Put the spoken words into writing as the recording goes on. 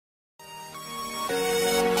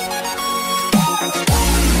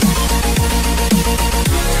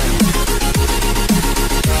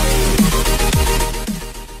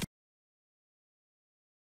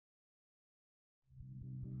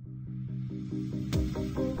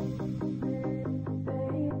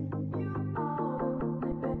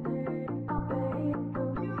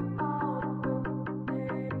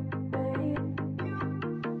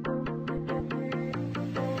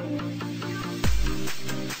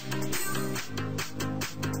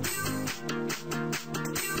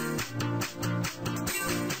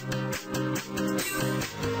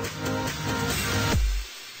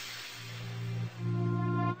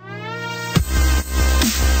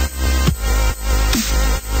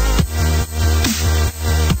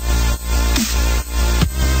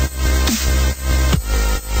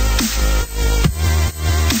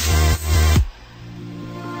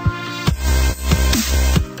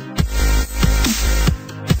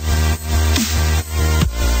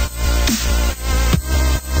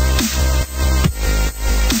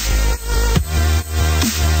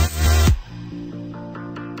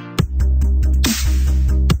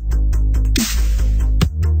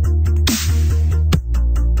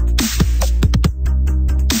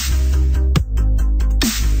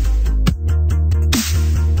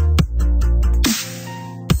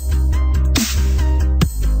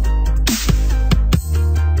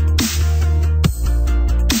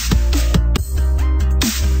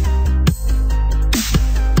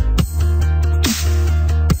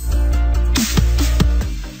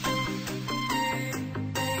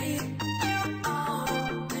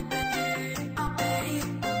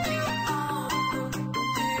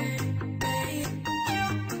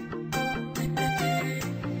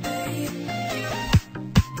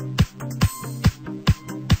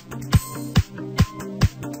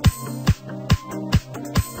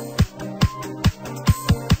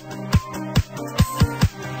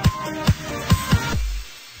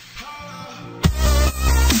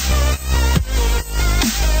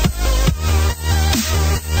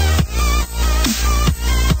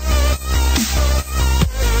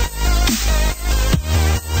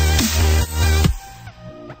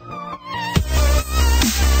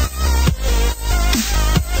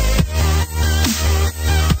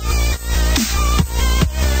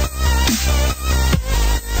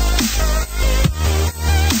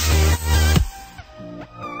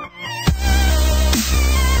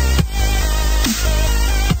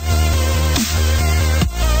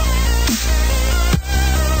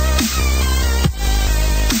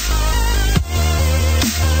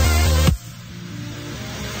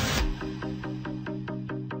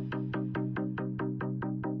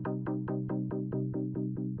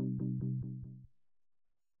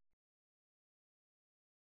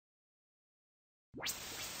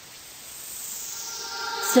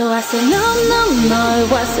So I said no, no, no, it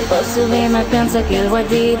was supposed to be my pentakill. Why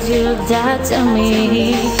did you die to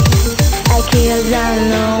me? I killed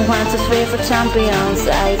alone, 1, 2, 3 for champions.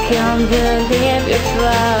 I can't believe you're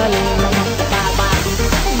trolling.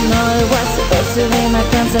 No, it was supposed to be my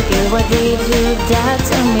pentakill. Why did you die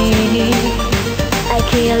to me? I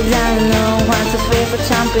killed alone, 1, 2, 3 for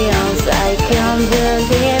champions. I can't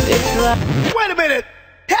believe you're trolling. Wait a minute!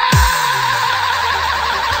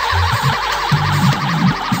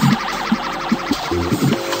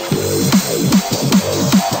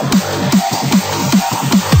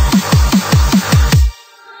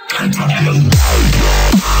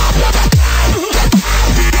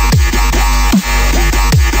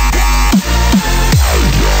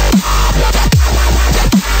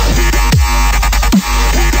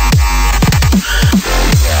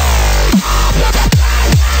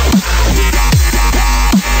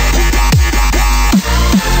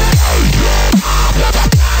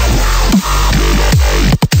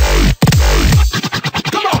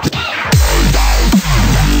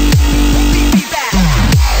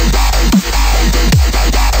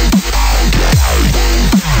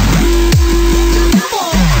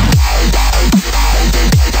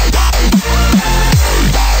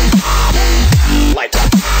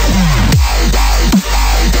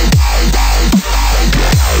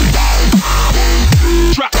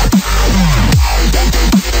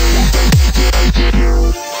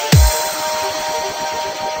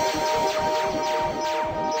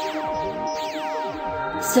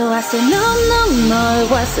 So I said no, no, no, it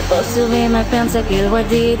was supposed to be my pentakill. Why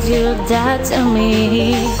did you die to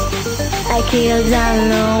me? I killed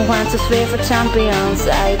alone, 1, 2, 3 for champions.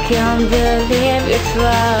 I can't believe you're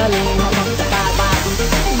trolling.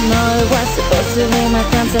 No, it was supposed to be my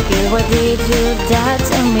pentakill. Why did you die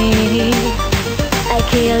to me? I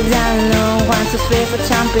killed alone, 1, 2, 3 for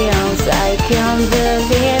champions. I can't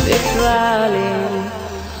believe you're trolling.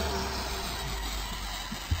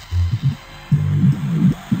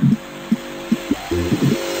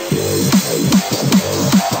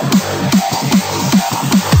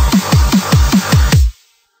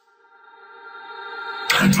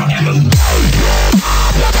 Hello.